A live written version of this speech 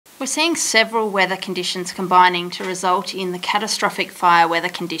We're seeing several weather conditions combining to result in the catastrophic fire weather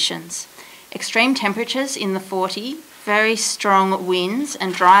conditions. Extreme temperatures in the 40, very strong winds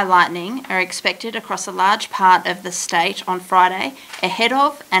and dry lightning are expected across a large part of the state on Friday, ahead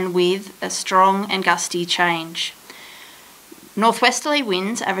of and with a strong and gusty change. Northwesterly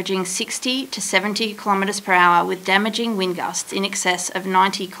winds averaging 60 to 70 kilometres per hour with damaging wind gusts in excess of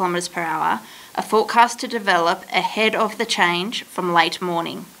 90 kilometres per hour are forecast to develop ahead of the change from late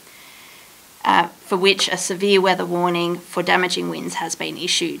morning, for which a severe weather warning for damaging winds has been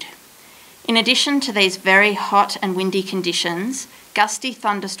issued. In addition to these very hot and windy conditions, gusty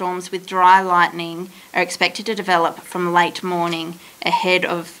thunderstorms with dry lightning are expected to develop from late morning ahead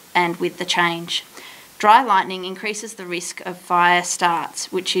of and with the change. Dry lightning increases the risk of fire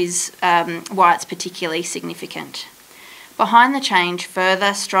starts, which is why it's particularly significant. Behind the change,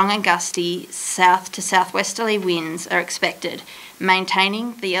 further strong and gusty south to southwesterly winds are expected,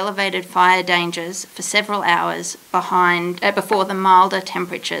 maintaining the elevated fire dangers for several hours before the milder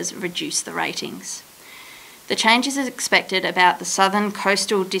temperatures reduce the ratings. The change is expected about the southern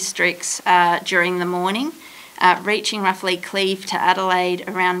coastal districts during the morning, reaching roughly Cleve to Adelaide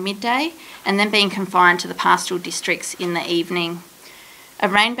around midday, and then being confined to the pastoral districts in the evening. A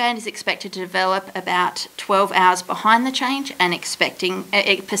rain band is expected to develop about 12 hours behind the change and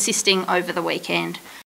persisting over the weekend.